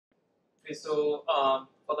Okay, so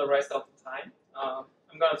for the rest of the time,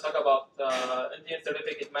 I'm going to talk about NDN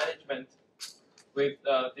certificate management with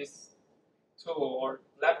this tool or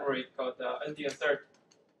library called NDNCERT.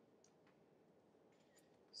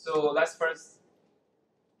 So let's first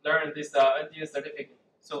learn this NDN certificate.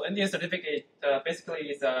 So NDN certificate basically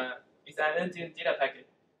is an NDN data packet.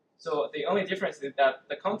 So the only difference is that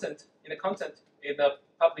the content is the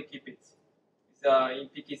public key bits. It's in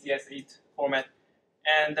PKCS8 format,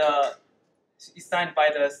 and it's signed by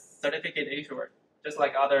the certificate issuer, just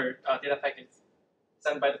like other data packets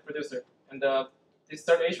signed by the producer. And this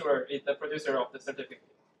third issuer is the producer of the certificate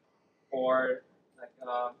for like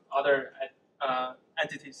other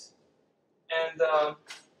entities. And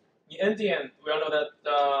in NDN, we all know that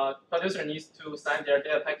the producer needs to sign their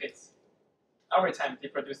data packets every time they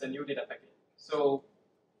produce a new data packet. So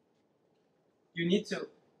you need to,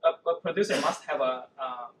 a producer must have a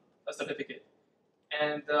certificate.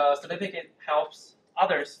 And the certificate helps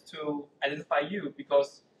others to identify you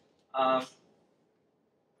because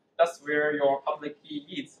that's where your public key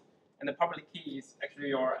is. And the public key is actually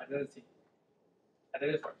your identifier.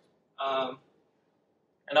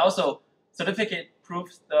 And also, certificate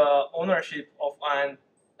proves the ownership of an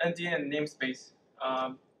NDN namespace.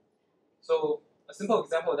 So a simple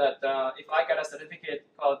example that if I get a certificate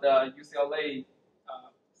called UCLA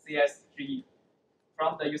CS3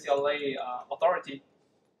 from the UCLA authority,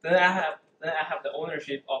 then I have the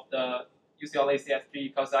ownership of the UCLA CS3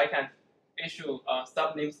 because I can issue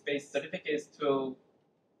sub namespace certificates to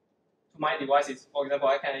my devices. For example,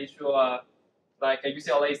 I can issue like a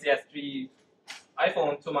UCLA CS3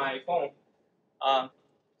 iPhone to my phone.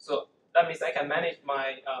 So that means I can manage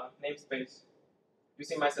my namespace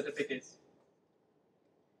using my certificates.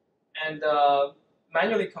 And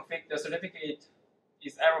manually configure the certificate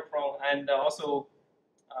is error prone and also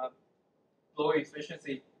low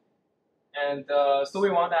efficiency. And so we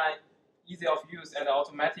want an easy of use and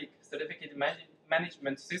automatic certificate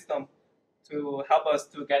management system to help us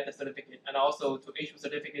to get the certificate and also to issue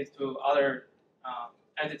certificates to other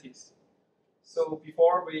entities. So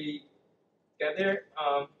before we get there,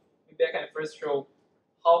 maybe I can first show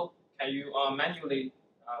how can you manually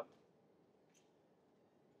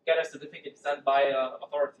get a certificate sent by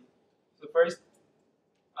authority. So first,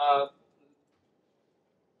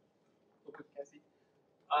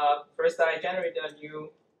 first I generate a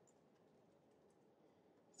new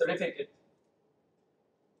certificate.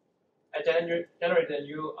 I generate a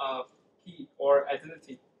new key or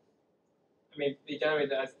identity. I mean, they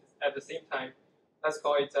generate at the same time. Let's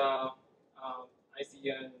call it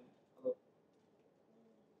ICN.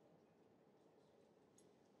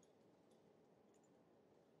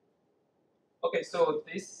 Okay, so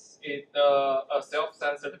this is a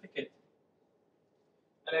self-signed certificate.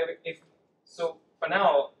 And so for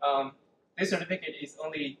now, this certificate is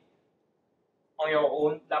only on your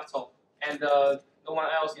own laptop, and no one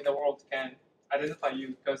else in the world can identify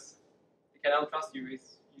you because they cannot trust you.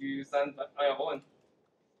 It's you signed on your own.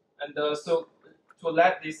 And so to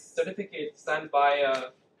let this certificate signed by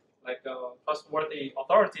like a trustworthy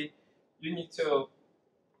authority, you need to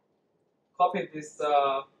copy this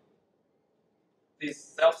this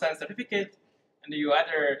self-signed certificate, and you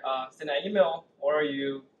either send an email or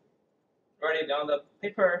you write it on the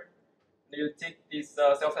paper. And you take this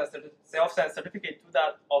self-signed certificate to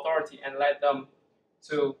that authority and let them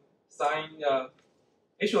to sign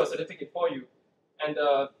issue a certificate for you. And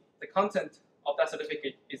the content of that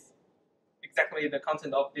certificate is exactly the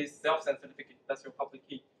content of this self-signed certificate. That's your public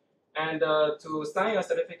key. And to sign a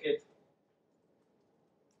certificate,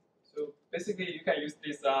 so basically you can use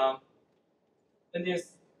this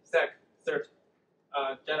NDNCERT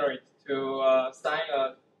generate to sign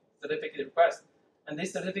a certificate request. And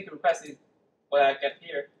this certificate request is what I get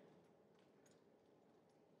here.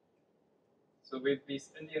 So with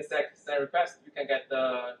this NDNCERT request, you can get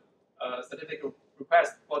the certificate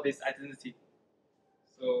request for this identity.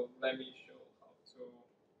 So let me show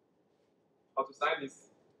how to sign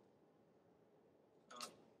this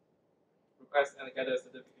request and get a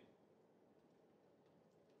certificate.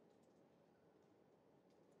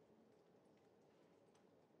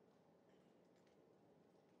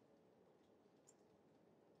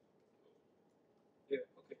 Yeah,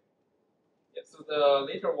 okay. Yeah, so the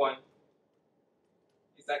later one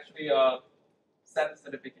is actually a sent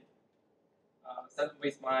certificate, sent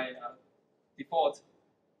with my default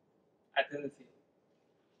identity.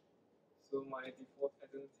 So my default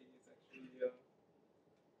identity is actually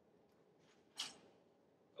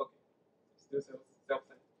okay, still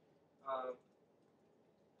self-sent.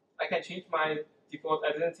 I can change my default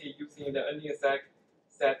identity using the NDNCERT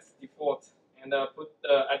default and put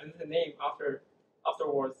the identity name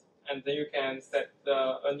afterwards, and then you can set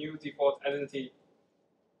a new default identity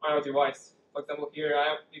on your device. For example, here,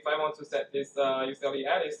 if I want to set this UCLA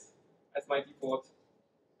Alice as my default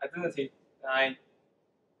identity, I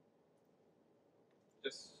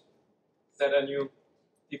just set a new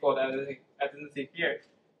default identity here,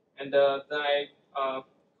 and then I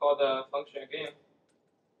call the function again.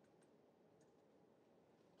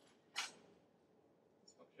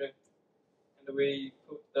 This function, and we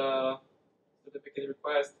put the certificate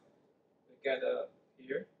request. We get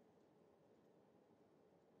here.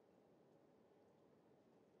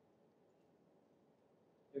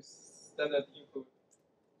 Use standard input.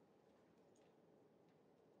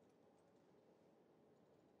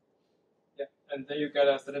 Yeah, and then you get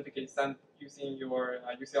a certificate sent using your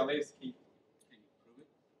UCLA's key. Can you prove it?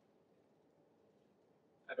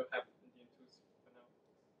 I don't have NDN tools for now.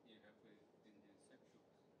 You have it in the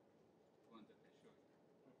NDNCERT one that I showed.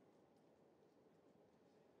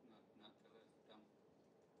 Not the last dump.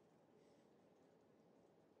 -D, -L, -.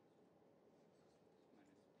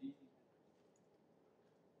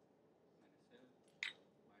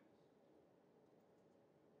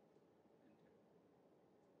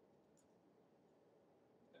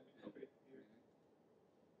 Let me copy it here.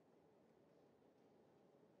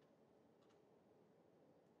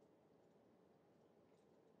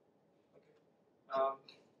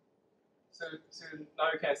 Okay. So now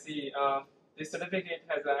you can see this certificate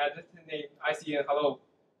has an identity name ICN hello,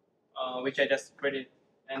 which I just created,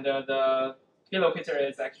 and the key locator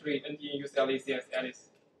is actually NDN UCLA CS Alice,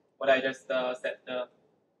 what I just set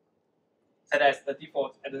as the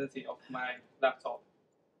default identity of my laptop.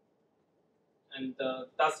 And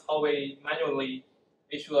that's how we manually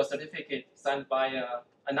issue a certificate signed by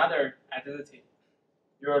another identity,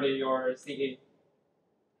 usually your CA.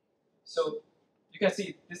 So you can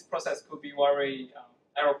see this process could be very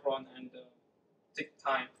error prone and take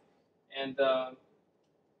time. And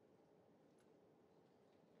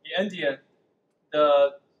in NDN,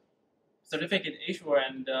 the certificate issuer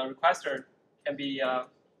and requester can be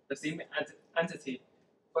the same entity.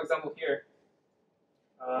 For example, here,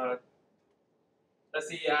 let's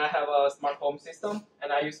see, I have a smart home system,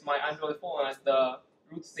 and I use my Android phone as the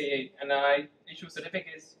root CA, and I issue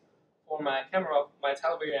certificates for my camera, my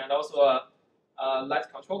television, and also a light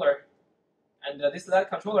controller. And this light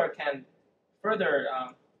controller can further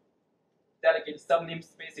delegate some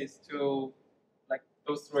namespaces to like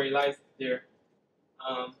those 3 lines there.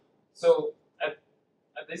 So at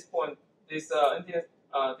this point, this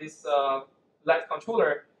light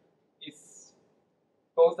controller is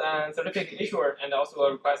both a certificate issuer and also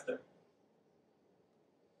a requester.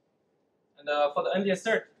 And for the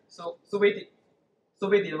NDNCERT, so we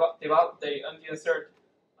developed the NDNCERT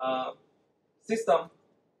system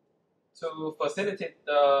to facilitate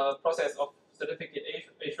the process of certificate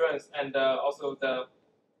issuance and also the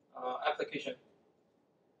application.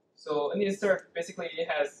 So NDNCERT basically it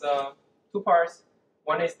has 2 parts.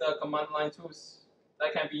 One is the command line tools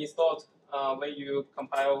that can be installed when you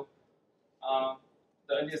compile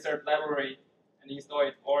the NDNCERT library and install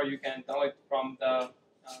it, or you can download it from the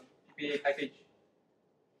PPA package.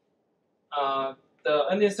 The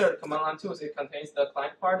NDNCERT command line tools, it contains the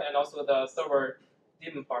client part and also the server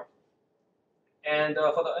daemon part. And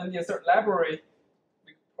for the NDNCERT library,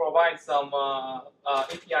 we provide some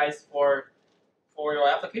APIs for your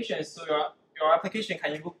application, so your application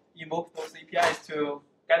can invoke those APIs to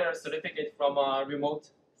gather a certificate from a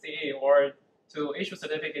remote CA or to issue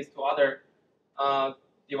certificates to other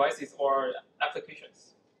devices or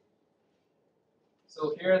applications.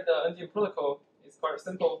 So here the NDN protocol is quite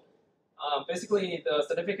simple. Basically, the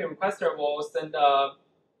certificate requester will send a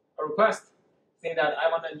request saying that I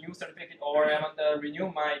want a new certificate, or I want to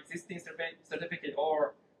renew my existing certificate,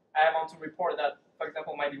 or I want to report that, for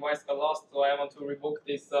example, my device got lost, so I want to revoke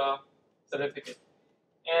this certificate.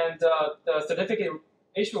 And the certificate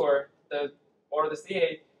issuer, or the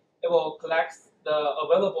CA, it will collect the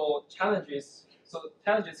available challenges. So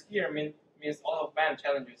challenges here means all of band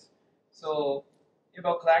challenges. So it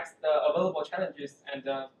will collect the available challenges and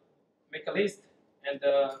make a list and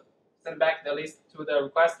send back the list to the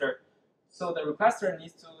requester. So the requester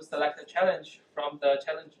needs to select a challenge from the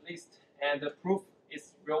challenge list and prove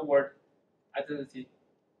its real-world identity,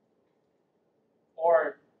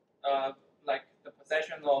 or like the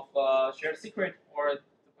possession of shared secret, or the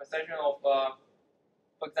possession of,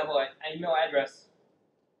 for example, an email address,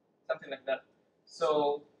 something like that.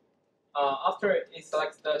 So after it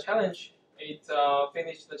selects the challenge, it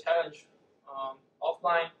finishes the challenge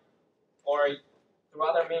offline or through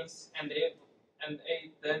other means, and it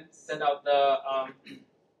then send out the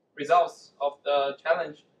results of the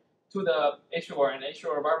challenge to the issuer, and the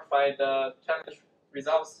issuer verify the challenge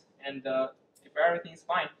results, and if everything is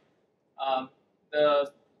fine,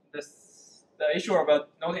 the issuer will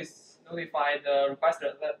notify the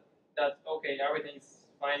requester that okay, everything is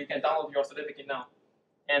fine. You can download your certificate now,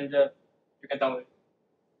 and you can download it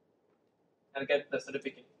and get the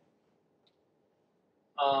certificate.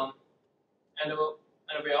 And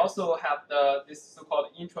we also have this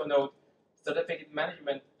so-called intranode certificate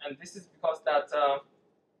management, and this is because that,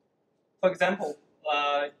 for example,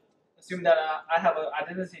 assume that I have an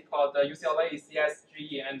identity called UCLA CS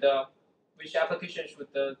and which application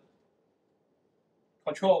should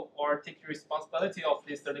control or take responsibility of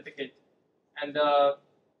this certificate. And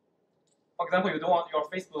for example, you don't want your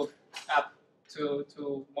Facebook app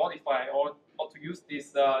to modify or to use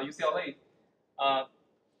this UCLA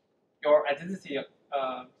your identity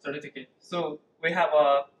certificate. So we have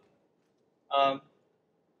a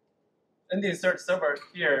NDNCERT server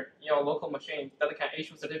here in your local machine that can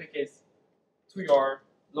issue certificates to your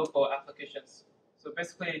local applications. So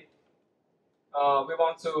basically, we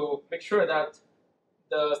want to make sure that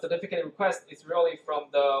the certificate request is really from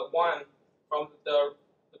the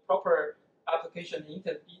proper application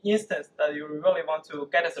instance that you really want to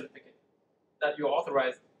get a certificate that you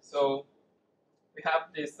authorize. So we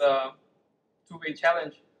have this two-way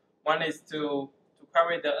challenge. One is to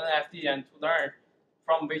query the NFT and to learn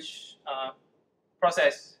from which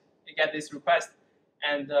process you get this request,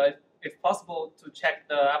 and if possible, to check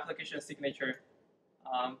the application signature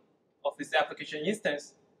of this application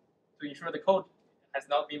instance to ensure the code has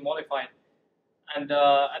not been modified. And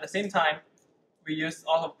at the same time, we use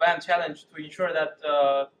out-of-band challenge to ensure that,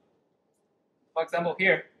 for example,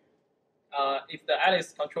 here, if the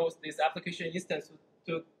Alice controls this application instance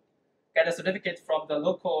to get a certificate from the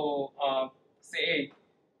local CA,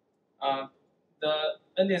 the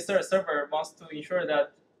NDNCERT server wants to ensure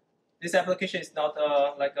that this application is not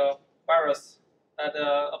like a virus that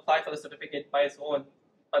apply for the certificate by its own,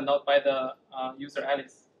 but not by the user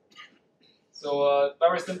Alice. So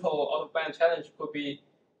very simple out-of-band challenge could be,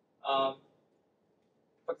 for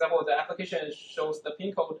example, the application shows the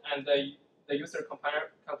pin code, and the user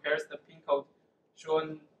compares the pin code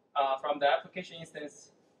shown from the application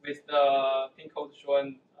instance with the pin code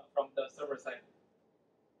shown from the server side.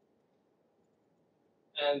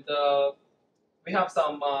 And we have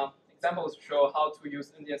some examples to show how to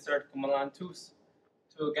use NDNCERT command line tools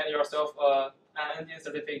to get yourself an NDN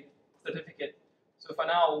certificate. So for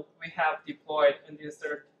now, we have deployed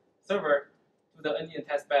NDNCERT server to the NDN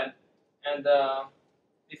testbed, and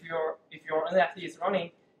if your NFT is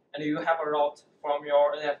running and you have a route from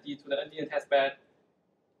your NFT to the NDN testbed,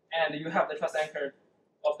 and you have the trust anchor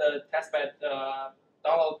of the testbed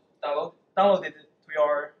downloaded to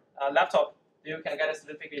your laptop, you can get a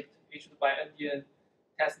certificate issued by NDN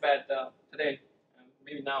testbed today.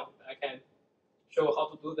 Maybe now I can show how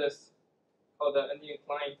to do this called the NDN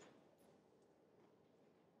client.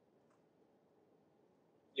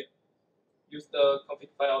 Yeah, use the config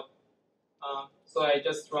file. So I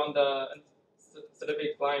just run the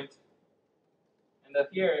certificate client, and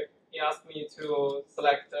here he asked me to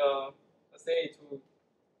select let's say to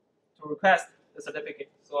request the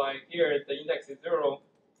certificate. So here the index is 0,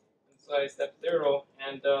 and so I step 0,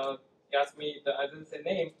 and he asked me the identity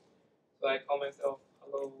name, so I call myself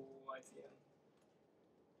hello ICN.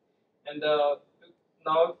 And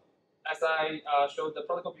now, as I showed the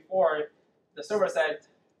protocol before, the server side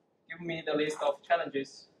give me the list of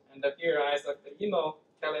challenges, and here I select the email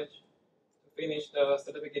challenge to finish the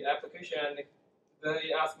certificate application. Then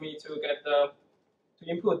it asked me to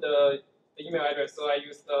input the email address, so I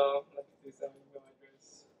use the this email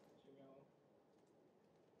address, Gmail.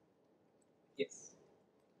 Yes.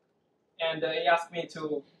 And it asked me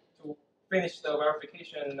to finish the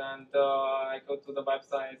verification, and I go to the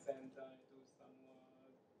website and do some.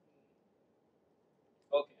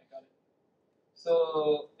 Okay, I got it.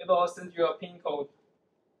 So it will send you a pin code,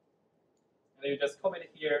 and you just copy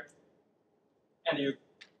it here, and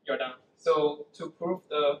you're done. So to prove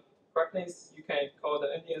the correctness, you can call the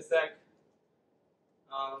NDNSEC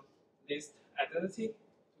list identity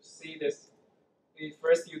to see this.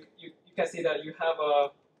 First, you can see that you have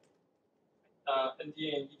a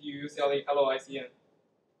NDN UCLA hello ICN,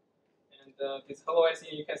 and this hello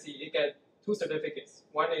ICN, you can see it get 2 certificates.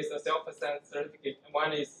 One is a self-assessed certificate, and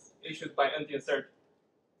one is issued by NDNCERT.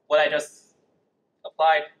 What I just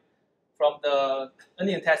applied from the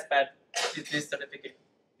NDN testbed is this certificate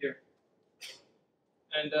here.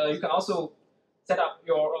 And you can also set up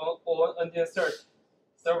your own NDNCERT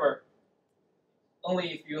server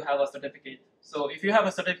only if you have a certificate. So if you have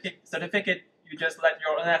a certificate, you just let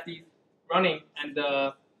your NFT running, and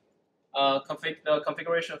the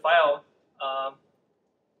configuration file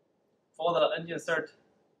for the NDNCERT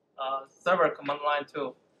server command line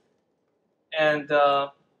too, and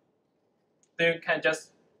then you can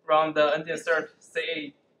just run the NDNCERT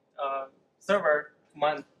CA server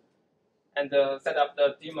command and set up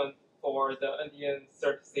the daemon for the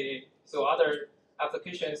NDNCERT CA. So other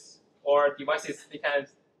applications or devices, they can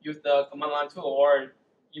use the command line tool or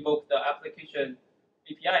invoke the application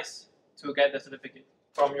APIs to get the certificate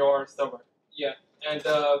from your server. Yeah, and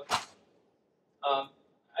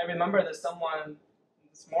I remember that someone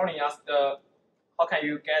this morning asked, how can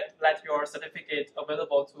you let your certificate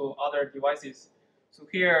available to other devices? So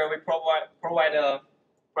here we provide a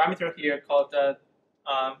parameter here called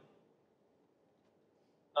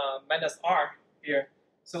 -r here.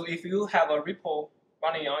 So if you have a repo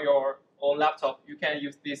running on your own laptop, you can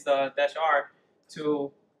use this -r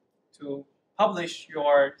to publish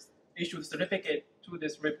your issued certificate to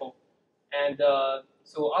this repo. And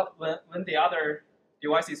so when the other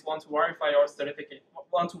devices want to verify your certificate,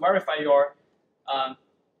 want to verify your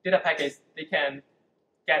data packets, they can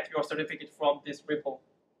get your certificate from this repo,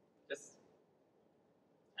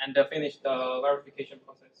 and finish the verification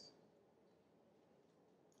process.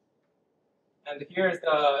 And here's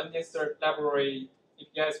the NDNCERT library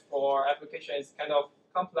APIs for application. It's kind of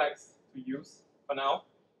complex to use for now,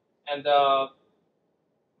 and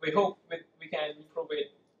we hope we can improve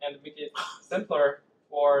it and make it simpler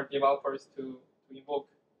for developers to invoke.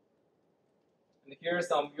 And here are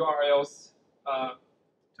some URLs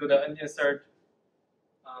to the NDNCERT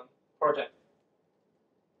project.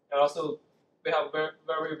 And also, we have very,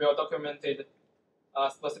 very well documented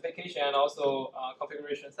specification and also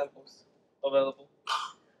configuration samples available.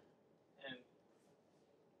 And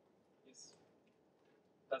yes,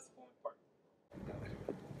 that's the point part.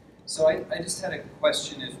 So I just had a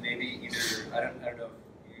question. If maybe either I don't know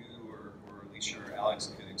if you or Alicia or Alex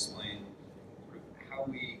could explain sort of how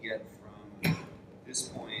we get from this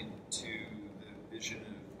point to the vision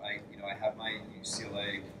of I have my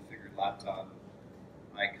UCLA configured laptop.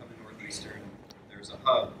 I come to Northeastern. There's a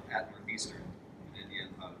hub at Northeastern, an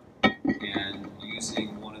NDN hub, and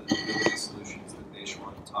using one of the mobility solutions that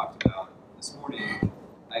Beishwan talked about this morning,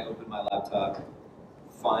 I open my laptop,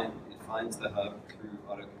 it finds the hub through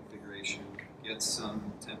auto configuration, gets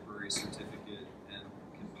some temporary certificate, and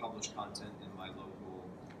can publish content in my local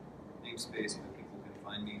namespace where people can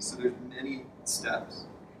find me. So there's many steps.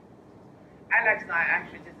 Alex and I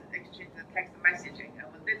actually just exchanged the text messaging. I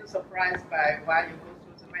was a little surprised by why you go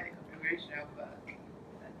through so many configuration of the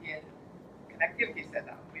connectivity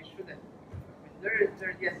setup. We shouldn't.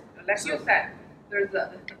 Yes, like you said, there's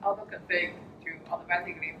an auto config to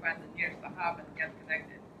automatically find the nearest hub and get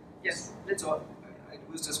connected. Yes. So I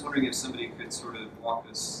was just wondering if somebody could sort of walk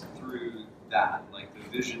us through that, like the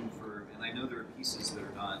vision for, and I know there are pieces that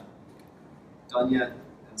are not done yet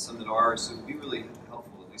and some that are, so it would be really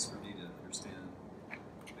helpful, at least for me, to understand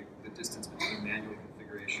the distance between manual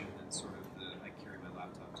configuration and sort of I carry my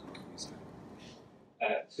laptop to Northeastern.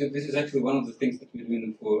 So this is actually one of the things that we're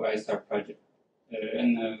doing for ISR project.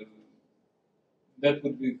 That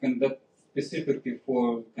would be kind of that specifically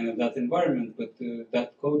for kind of that environment, but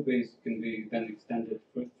that code base can be then extended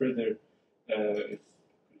further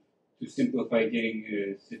to simplify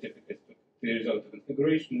getting certificates. There's auto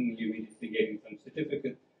configuration, you immediately getting some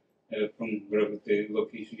certificate from wherever the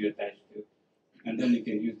location you attach to, and then you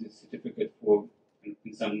can use this certificate for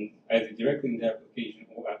in some either directly in the application,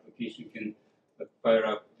 or application can fire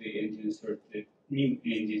up the NDNCERT, the new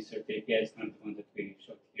NDNCERT APIs, not the one that we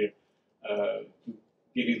showed here, to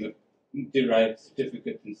giving the derived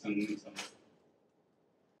certificate in some way.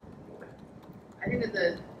 I think that the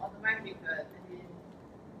automatic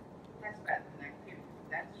testbed connectivity,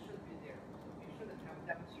 that should be there. So we shouldn't have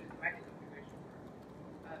demonstrated manual configuration first.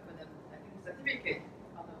 But I think the certificate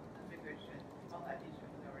auto configuration, auto addition,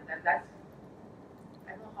 whatever, that's